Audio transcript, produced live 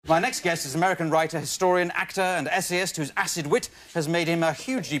My next guest is American writer, historian, actor and essayist whose acid wit has made him a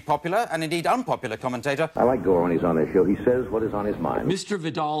hugely popular and indeed unpopular commentator. I like Gore when he's on this show. He says what is on his mind. Mr.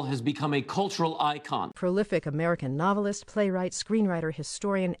 Vidal has become a cultural icon. Prolific American novelist, playwright, screenwriter,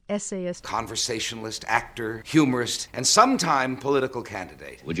 historian, essayist, conversationalist, actor, humorist, and sometime political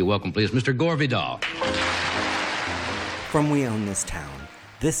candidate. Would you welcome, please, Mr. Gore Vidal? From We Own This Town,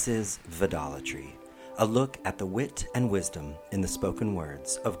 this is Vidalatry, a look at the wit and wisdom in the spoken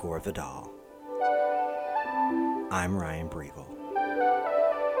words of Gore Vidal. I'm Ryan Briegel.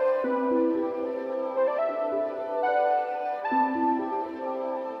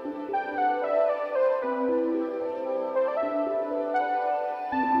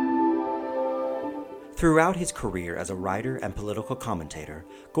 Throughout his career as a writer and political commentator,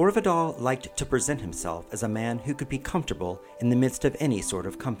 Gore Vidal liked to present himself as a man who could be comfortable in the midst of any sort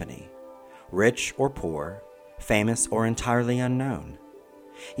of company, rich or poor, famous or entirely unknown.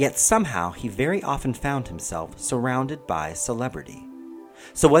 Yet somehow he very often found himself surrounded by celebrity.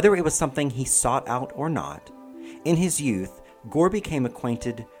 So whether it was something he sought out or not, in his youth, Gore became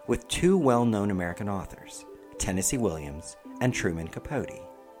acquainted with two well-known American authors, Tennessee Williams and Truman Capote.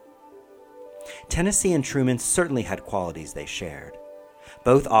 Tennessee and Truman certainly had qualities they shared.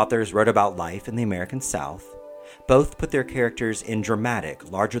 Both authors wrote about life in the American South. Both put their characters in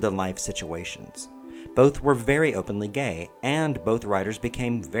dramatic, larger-than-life situations. Both were very openly gay, and both writers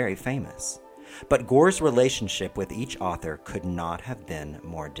became very famous. But Gore's relationship with each author could not have been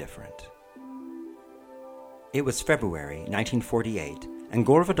more different. It was February 1948, and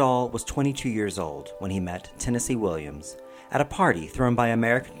Gore Vidal was 22 years old when he met Tennessee Williams at a party thrown by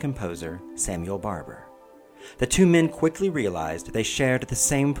American composer Samuel Barber. The two men quickly realized they shared the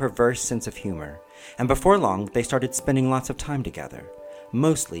same perverse sense of humor, and before long they started spending lots of time together,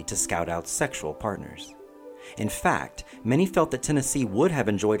 mostly to scout out sexual partners. In fact, many felt that Tennessee would have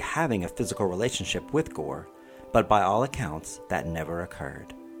enjoyed having a physical relationship with Gore, but by all accounts, that never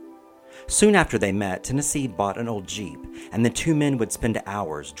occurred. Soon after they met, Tennessee bought an old Jeep, and the two men would spend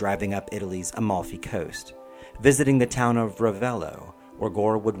hours driving up Italy's Amalfi Coast, visiting the town of Ravello, where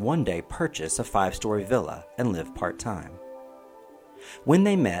Gore would one day purchase a 5-story villa and live part-time. When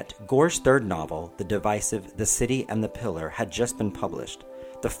they met, Gore's third novel, the divisive The City and the Pillar, had just been published,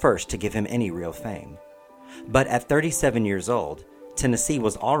 the first to give him any real fame. But at 37 years old, Tennessee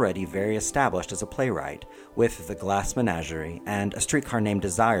was already very established as a playwright, with The Glass Menagerie and A Streetcar Named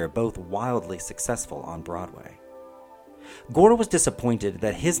Desire both wildly successful on Broadway. Gore was disappointed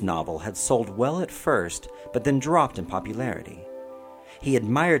that his novel had sold well at first, but then dropped in popularity. He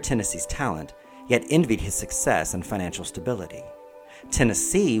admired Tennessee's talent, yet envied his success and financial stability.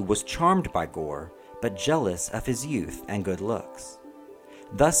 Tennessee was charmed by Gore, but jealous of his youth and good looks.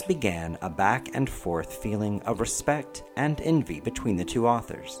 Thus began a back-and-forth feeling of respect and envy between the two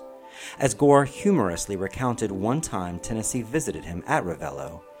authors, as Gore humorously recounted one time Tennessee visited him at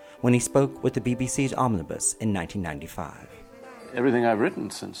Ravello when he spoke with the BBC's Omnibus in 1995. Everything I've written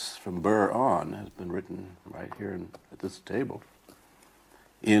since from Burr on has been written right here at this table,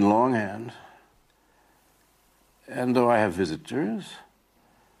 in longhand. And though I have visitors,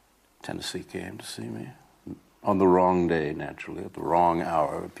 Tennessee came to see me on the wrong day, naturally, at the wrong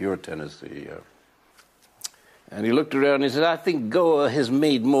hour, pure Tennessee. And he looked around and he said, "I think Gore has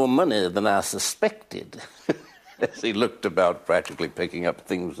made more money than I suspected." As he looked about, practically picking up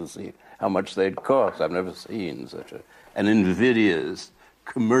things to see how much they'd cost. I've never seen such an invidious,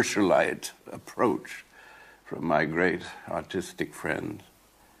 commercialite approach from my great artistic friend.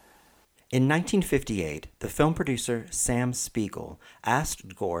 In 1958, the film producer Sam Spiegel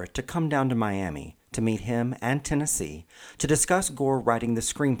asked Gore to come down to Miami to meet him and Tennessee to discuss Gore writing the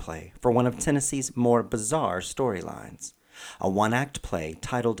screenplay for one of Tennessee's more bizarre storylines, a one-act play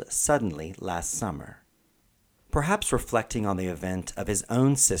titled Suddenly Last Summer. Perhaps reflecting on the event of his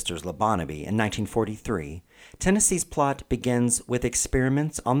own sister's lobotomy in 1943, Tennessee's plot begins with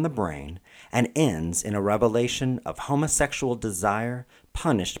experiments on the brain and ends in a revelation of homosexual desire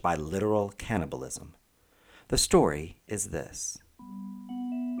punished by literal cannibalism. The story is this.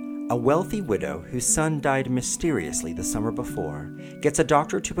 A wealthy widow whose son died mysteriously the summer before gets a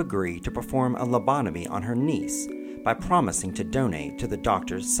doctor to agree to perform a lobotomy on her niece by promising to donate to the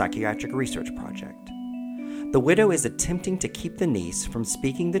doctor's psychiatric research project. The widow is attempting to keep the niece from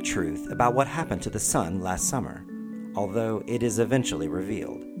speaking the truth about what happened to the son last summer, although it is eventually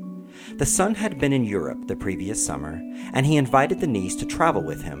revealed. The son had been in Europe the previous summer, and he invited the niece to travel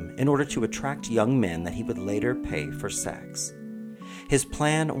with him in order to attract young men that he would later pay for sex. His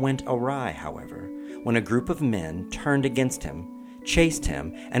plan went awry, however, when a group of men turned against him, chased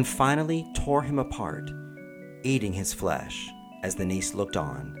him, and finally tore him apart, eating his flesh as the niece looked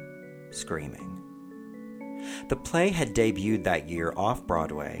on screaming. The play had debuted that year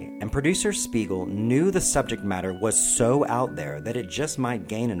off-Broadway, and producer Spiegel knew the subject matter was so out there that it just might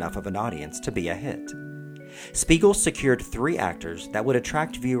gain enough of an audience to be a hit. Spiegel secured 3 actors that would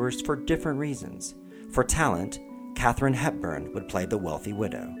attract viewers for different reasons. For talent, Katharine Hepburn would play the wealthy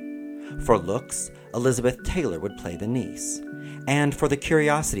widow. For looks, Elizabeth Taylor would play the niece. And for the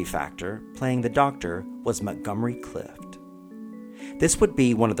curiosity factor, playing the doctor was Montgomery Clift. This would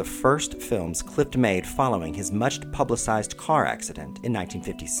be one of the first films Clift made following his much-publicized car accident in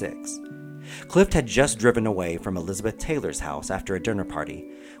 1956. Clift had just driven away from Elizabeth Taylor's house after a dinner party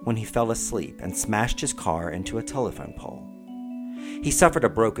when he fell asleep and smashed his car into a telephone pole. He suffered a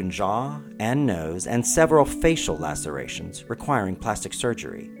broken jaw and nose and several facial lacerations requiring plastic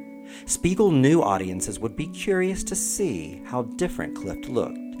surgery. Spiegel knew audiences would be curious to see how different Clift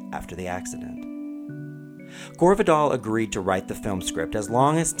looked after the accident. Gore Vidal agreed to write the film script as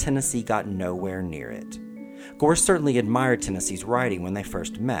long as Tennessee got nowhere near it. Gore certainly admired Tennessee's writing when they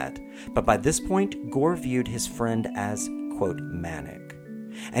first met, but by this point, Gore viewed his friend as, quote, manic.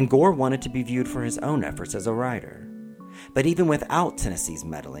 And Gore wanted to be viewed for his own efforts as a writer. But even without Tennessee's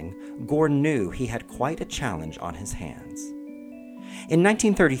meddling, Gore knew he had quite a challenge on his hands. In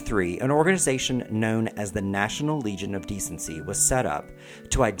 1933, an organization known as the National Legion of Decency was set up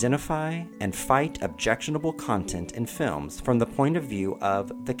to identify and fight objectionable content in films from the point of view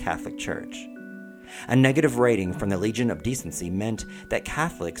of the Catholic Church. A negative rating from the Legion of Decency meant that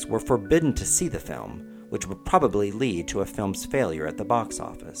Catholics were forbidden to see the film, which would probably lead to a film's failure at the box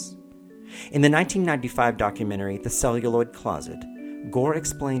office. In the 1995 documentary The Celluloid Closet, Gore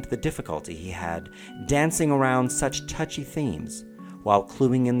explained the difficulty he had dancing around such touchy themes, while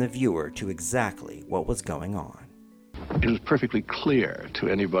cluing in the viewer to exactly what was going on. It was perfectly clear to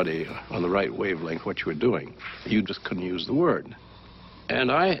anybody on the right wavelength what you were doing. You just couldn't use the word.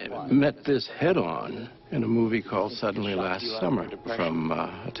 And I met this head-on in a movie called Suddenly Last Summer from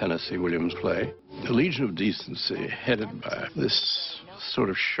a Tennessee Williams play. The Legion of Decency, headed by this sort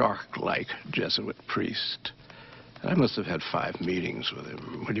of shark-like Jesuit priest. And I must have had 5 meetings with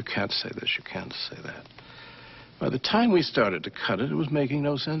him. Well, you can't say this, you can't say that. By the time we started to cut it, it was making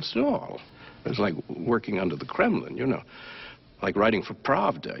no sense at all. It was like working under the Kremlin, you know, like writing for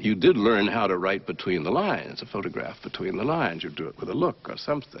Pravda. You did learn how to write between the lines, a photograph between the lines. You'd do it with a look or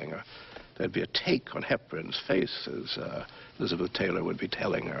something, or there'd be a take on Hepburn's face as Elizabeth Taylor would be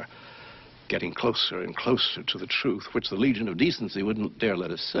telling her, getting closer and closer to the truth, which the Legion of Decency wouldn't dare let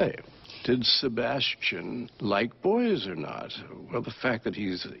us say. Did Sebastian like boys or not? Well, the fact that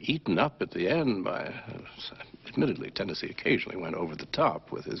he's eaten up at the end by, admittedly, Tennessee occasionally went over the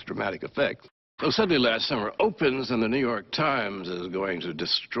top with his dramatic effect. So Suddenly Last Summer opens, and the New York Times is going to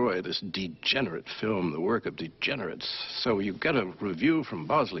destroy this degenerate film, the work of degenerates. So you get a review from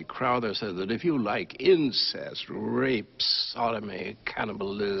Bosley Crowther says that if you like incest, rape, sodomy,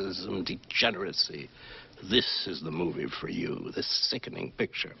 cannibalism, degeneracy, this is the movie for you, this sickening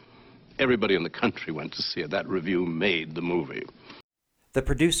picture. Everybody in the country went to see it. That review made the movie. The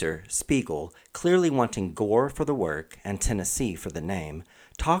producer, Spiegel, clearly wanting Gore for the work and Tennessee for the name,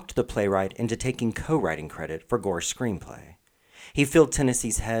 talked the playwright into taking co-writing credit for Gore's screenplay. He filled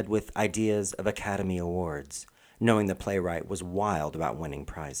Tennessee's head with ideas of Academy Awards, knowing the playwright was wild about winning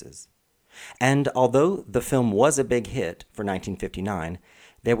prizes. And although the film was a big hit for 1959,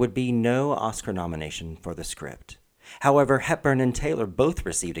 there would be no Oscar nomination for the script. However, Hepburn and Taylor both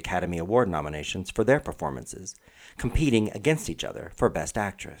received Academy Award nominations for their performances, competing against each other for Best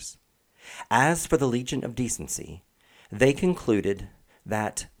Actress. As for the Legion of Decency, they concluded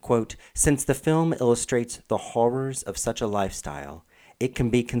that, quote, since the film illustrates the horrors of such a lifestyle, it can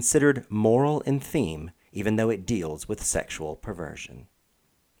be considered moral in theme, even though it deals with sexual perversion.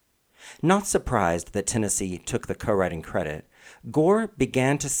 Not surprised that Tennessee took the co-writing credit, Gore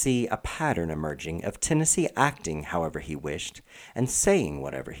began to see a pattern emerging of Tennessee acting however he wished and saying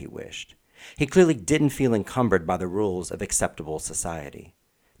whatever he wished. He clearly didn't feel encumbered by the rules of acceptable society.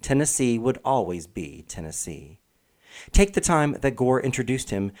 Tennessee would always be Tennessee. Take the time that Gore introduced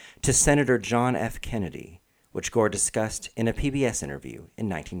him to Senator John F. Kennedy, which Gore discussed in a PBS interview in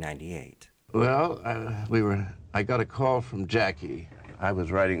 1998. Well, I got a call from Jackie. I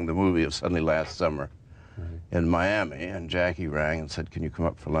was writing the movie of Suddenly Last Summer in Miami, and Jackie rang and said, can you come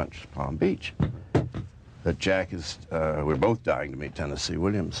up for lunch to Palm Beach? But Jack is, we're both dying to meet Tennessee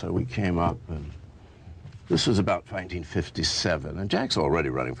Williams, so we came up, and this was about 1957, and Jack's already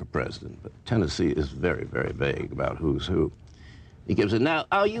running for president, but Tennessee is very, very vague about who's who. He gives it, now,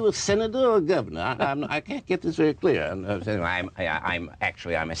 are you a senator or a governor? I can't get this very clear. And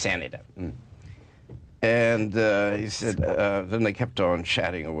I'm a senator. And he said, then they kept on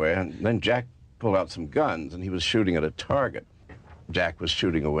chatting away, and then Jack pulled out some guns, and he was shooting at a target. Jack was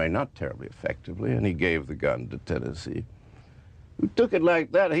shooting away not terribly effectively, and he gave the gun to Tennessee, who took it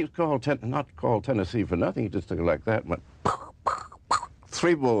like that. He was not called Tennessee for nothing. He just took it like that and went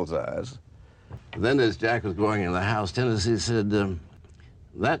 3 bullseyes. Then as Jack was going in the house, Tennessee said,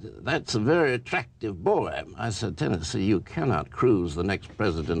 that's a very attractive boy. I said, Tennessee, you cannot cruise the next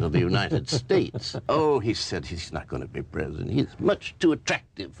president of the United States. Oh, he said, he's not going to be president. He's much too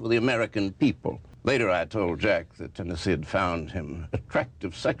attractive for the American people. Later, I told Jack that Tennessee had found him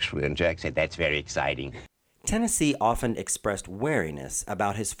attractive sexually, and Jack said, that's very exciting. Tennessee often expressed wariness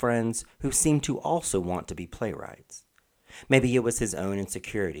about his friends who seemed to also want to be playwrights. Maybe it was his own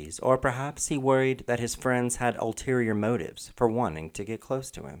insecurities, or perhaps he worried that his friends had ulterior motives for wanting to get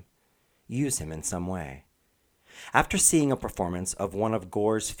close to him, use him in some way. After seeing a performance of one of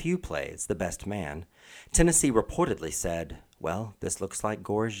Gore's few plays, The Best Man, Tennessee reportedly said, well, this looks like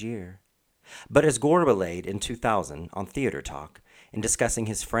Gore's year. But as Gore relayed in 2000 on Theater Talk, in discussing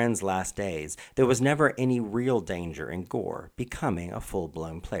his friend's last days, there was never any real danger in Gore becoming a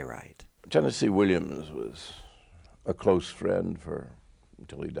full-blown playwright. Tennessee Williams was a close friend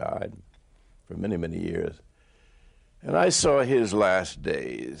until he died, for many, many years. And I saw his last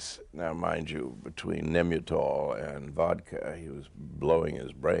days. Now, mind you, between Nembutal and vodka, he was blowing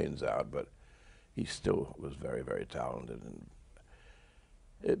his brains out, but he still was very, very talented. And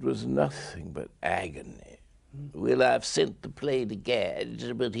it was nothing but agony. Well, I've sent the play to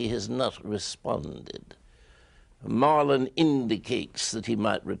Gadge, but he has not responded. Marlon indicates that he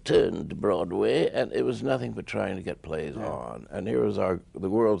might return to Broadway, and it was nothing but trying to get plays on. And here was the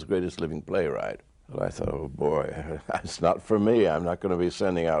world's greatest living playwright. And I thought, oh boy, that's not for me. I'm not going to be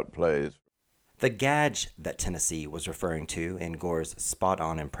sending out plays. The Gadge that Tennessee was referring to in Gore's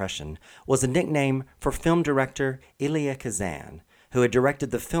spot-on impression was a nickname for film director Elia Kazan, who had directed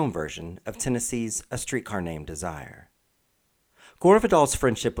the film version of Tennessee's A Streetcar Named Desire. Gore Vidal's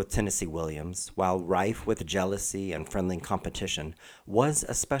friendship with Tennessee Williams, while rife with jealousy and friendly competition, was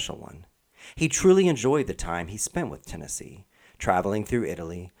a special one. He truly enjoyed the time he spent with Tennessee, traveling through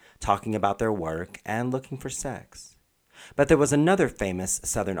Italy, talking about their work, and looking for sex. But there was another famous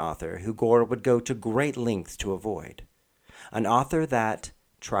Southern author who Gore would go to great lengths to avoid. An author that,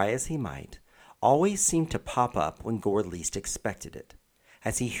 try as he might, always seemed to pop up when Gore least expected it,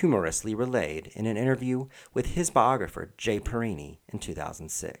 as he humorously relayed in an interview with his biographer, Jay Perini, in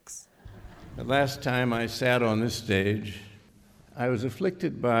 2006. The last time I sat on this stage, I was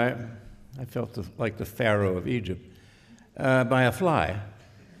afflicted by, I felt like the Pharaoh of Egypt, by a fly.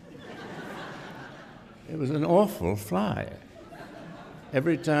 It was an awful fly.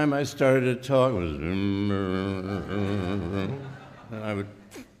 Every time I started to talk, it was,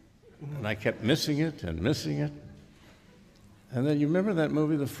 and I kept missing it. And then you remember that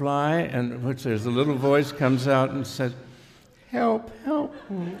movie, The Fly, in which there's a little voice comes out and says, help, help.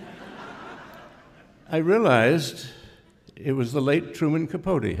 I realized it was the late Truman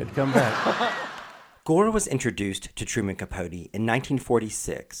Capote had come back. Gore was introduced to Truman Capote in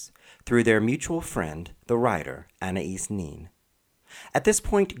 1946 through their mutual friend, the writer Anais Nin. At this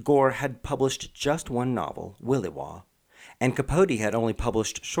point, Gore had published just one novel, Willywaw, and Capote had only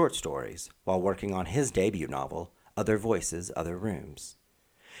published short stories while working on his debut novel, Other Voices, Other Rooms.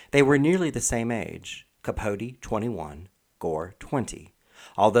 They were nearly the same age, Capote 21, Gore 20,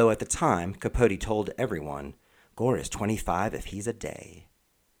 although at the time Capote told everyone, Gore is 25 if he's a day.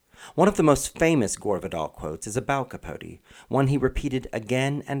 One of the most famous Gore Vidal quotes is about Capote, one he repeated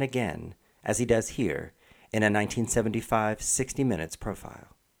again and again, as he does here in a 1975 60 Minutes profile.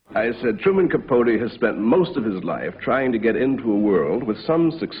 I said, Truman Capote has spent most of his life trying to get into a world with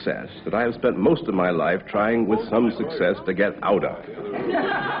some success that I have spent most of my life trying with some success to get out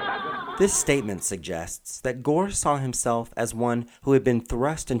of. This statement suggests that Gore saw himself as one who had been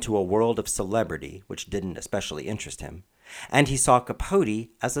thrust into a world of celebrity, which didn't especially interest him, and he saw Capote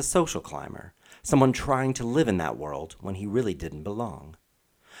as a social climber, someone trying to live in that world when he really didn't belong.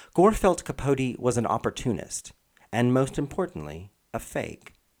 Gore felt Capote was an opportunist, and most importantly, a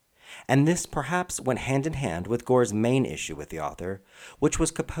fake. And this perhaps went hand in hand with Gore's main issue with the author, which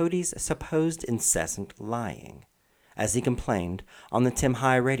was Capote's supposed incessant lying, as he complained on the Tim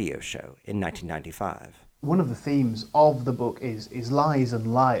High radio show in 1995. One of the themes of the book is lies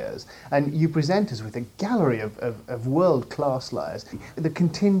and liars, and you present us with a gallery of world-class liars. The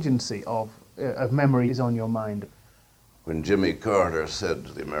contingency of memory is on your mind. When Jimmy Carter said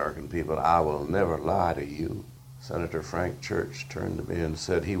to the American people, I will never lie to you, Senator Frank Church turned to me and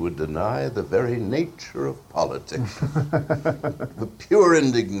said he would deny the very nature of politics. The pure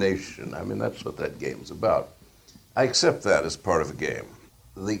indignation. I mean, that's what that game's about. I accept that as part of a game.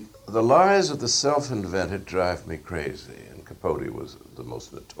 The lies of the self-invented drive me crazy, and Capote was the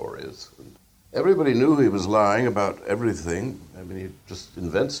most notorious. And everybody knew he was lying about everything. I mean, he'd just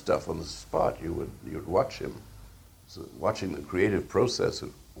invent stuff on the spot. You would watch him. So watching the creative process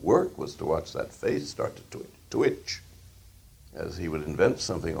of work was to watch that face start to twitch as he would invent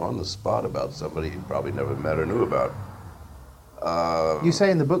something on the spot about somebody he probably never met or knew about. You say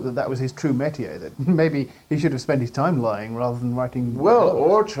in the book that was his true métier, that maybe he should have spent his time lying rather than writing... Well,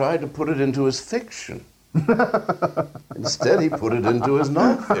 or tried to put it into his fiction. Instead, he put it into his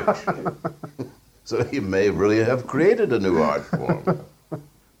nonfiction. So he may really have created a new art form.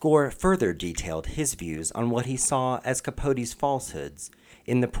 Gore further detailed his views on what he saw as Capote's falsehoods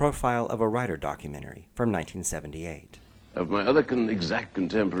in The Profile of a Writer documentary from 1978. Of my other exact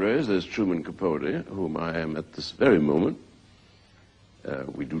contemporaries, there's Truman Capote, whom I am at this very moment,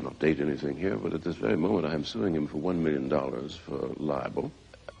 we do not date anything here, but at this very moment I am suing him for $1 million for libel.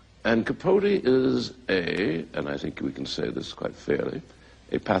 And Capote is and I think we can say this quite fairly,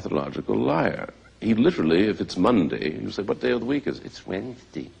 a pathological liar. He literally, if it's Monday, you say, what day of the week is it? It's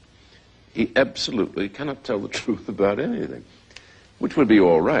Wednesday. He absolutely cannot tell the truth about anything, which would be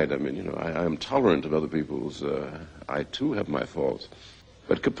all right. I mean, you know, I am tolerant of other people's, I too have my faults.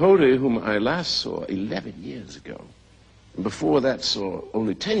 But Capote, whom I last saw 11 years ago, and before that saw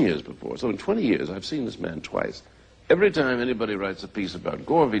only 10 years before, so in 20 years I've seen this man twice. Every time anybody writes a piece about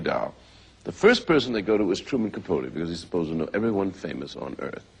Gore Vidal, the first person they go to is Truman Capote, because he's supposed to know everyone famous on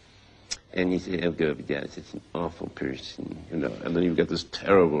earth. And you say, oh, Gore Vidal is such an awful person, you know, and then you get this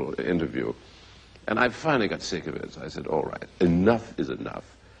terrible interview. And I finally got sick of it, so I said, all right, enough is enough.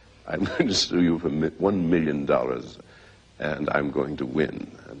 I'm going to sue you for $1 million, and I'm going to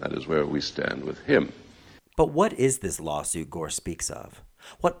win. And that is where we stand with him. But what is this lawsuit Gore speaks of?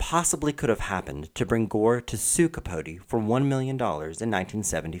 What possibly could have happened to bring Gore to sue Capote for $1 million in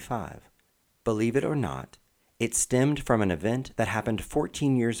 1975? Believe it or not, it stemmed from an event that happened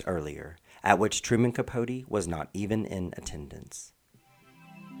 14 years earlier, at which Truman Capote was not even in attendance.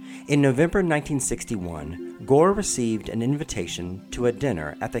 In November 1961, Gore received an invitation to a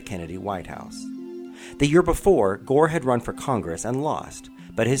dinner at the Kennedy White House. The year before, Gore had run for Congress and lost,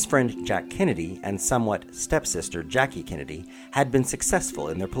 but his friend Jack Kennedy and somewhat stepsister Jackie Kennedy had been successful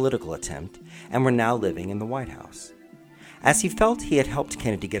in their political attempt and were now living in the White House. As he felt he had helped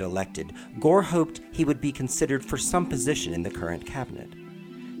Kennedy get elected, Gore hoped he would be considered for some position in the current cabinet.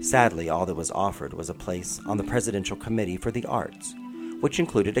 Sadly, all that was offered was a place on the Presidential Committee for the Arts, which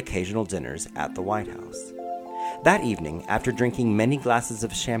included occasional dinners at the White House. That evening, after drinking many glasses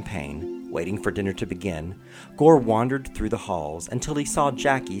of champagne, waiting for dinner to begin, Gore wandered through the halls until he saw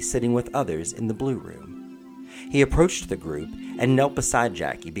Jackie sitting with others in the Blue Room. He approached the group and knelt beside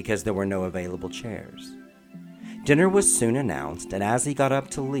Jackie because there were no available chairs. Dinner was soon announced, and as he got up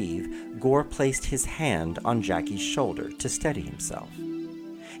to leave, Gore placed his hand on Jackie's shoulder to steady himself.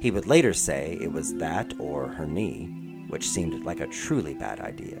 He would later say it was that or her knee, which seemed like a truly bad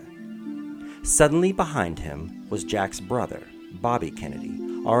idea. Suddenly behind him was Jack's brother, Bobby Kennedy,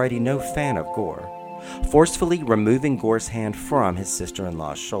 already no fan of Gore, forcefully removing Gore's hand from his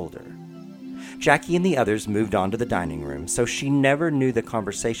sister-in-law's shoulder. Jackie and the others moved on to the dining room, so she never knew the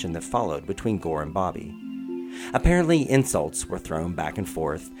conversation that followed between Gore and Bobby. Apparently, insults were thrown back and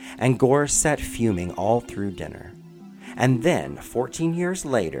forth, and Gore sat fuming all through dinner. And then, 14 years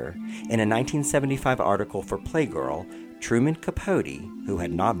later, in a 1975 article for Playgirl, Truman Capote, who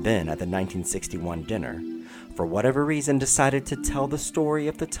had not been at the 1961 dinner, for whatever reason decided to tell the story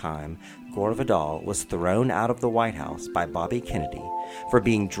of the time Gore Vidal was thrown out of the White House by Bobby Kennedy for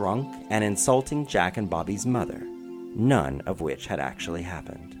being drunk and insulting Jack and Bobby's mother, none of which had actually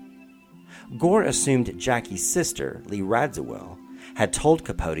happened. Gore assumed Jackie's sister, Lee Radziwill, had told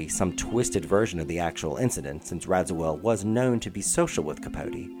Capote some twisted version of the actual incident since Radziwill was known to be social with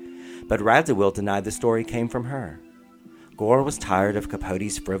Capote, but Radziwill denied the story came from her. Gore was tired of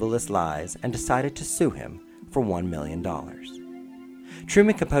Capote's frivolous lies and decided to sue him for $1 million.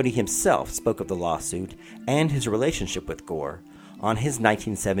 Truman Capote himself spoke of the lawsuit and his relationship with Gore on his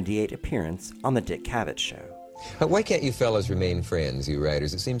 1978 appearance on The Dick Cavett Show. Why can't you fellows remain friends, you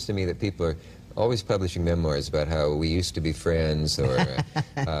writers? It seems to me that people are always publishing memoirs about how we used to be friends, or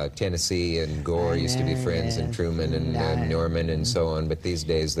Tennessee and Gore used to be friends, and Truman and Norman and so on, but these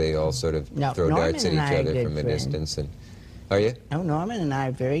days they all sort of throw darts at each other from a distance. And are you? Oh, Norman and I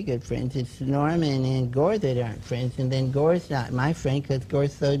are very good friends. It's Norman and Gore that aren't friends, and then Gore's not my friend because Gore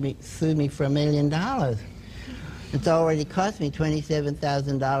sued me for $1 million. It's already cost me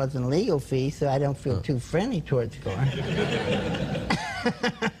 $27,000 in legal fees, so I don't feel too friendly towards Gore.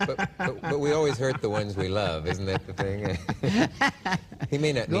 but we always hurt the ones we love, isn't that the thing? He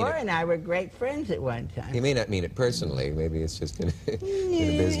may not mean Gore it. and I were great friends at one time. He may not mean it personally. Maybe it's just in a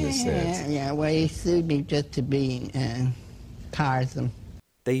business sense. Yeah, well, he sued me just to be tiresome.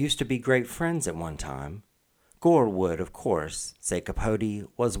 They used to be great friends at one time. Gore would, of course, say Capote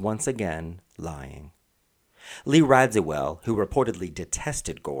was once again lying. Lee Radziwill, who reportedly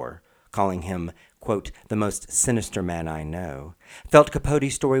detested Gore, calling him, quote, the most sinister man I know, felt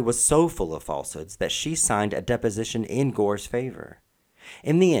Capote's story was so full of falsehoods that she signed a deposition in Gore's favor.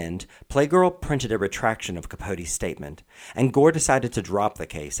 In the end, Playgirl printed a retraction of Capote's statement, and Gore decided to drop the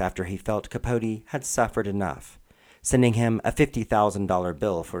case after he felt Capote had suffered enough, sending him a $50,000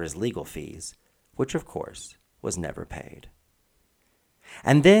 bill for his legal fees, which, of course, was never paid.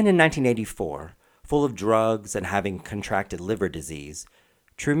 And then in 1984, full of drugs and having contracted liver disease,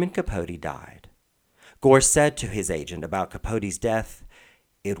 Truman Capote died. Gore said to his agent about Capote's death,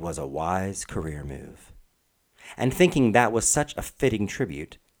 "It was a wise career move." And thinking that was such a fitting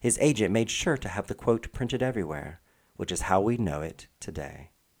tribute, his agent made sure to have the quote printed everywhere, which is how we know it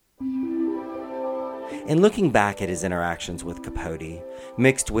today. In looking back at his interactions with Capote,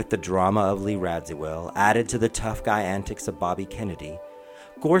 mixed with the drama of Lee Radziwill, added to the tough guy antics of Bobby Kennedy,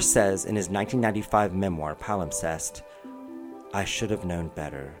 Gore says in his 1995 memoir, Palimpsest, "I should have known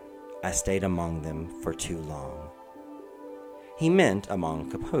better. I stayed among them for too long." He meant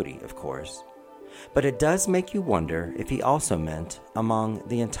among Capote, of course, but it does make you wonder if he also meant among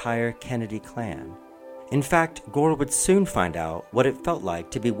the entire Kennedy clan. In fact, Gore would soon find out what it felt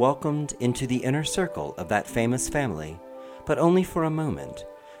like to be welcomed into the inner circle of that famous family, but only for a moment,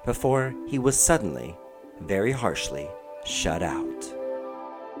 before he was suddenly, very harshly, shut out.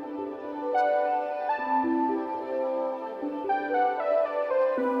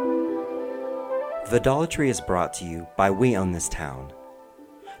 Vidolatry is brought to you by We Own This Town.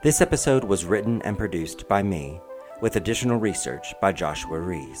 This episode was written and produced by me, with additional research by Joshua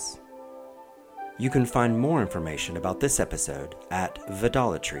Rees. You can find more information about this episode at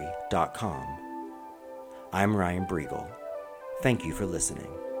vidolatry.com. I'm Ryan Briegel. Thank you for listening.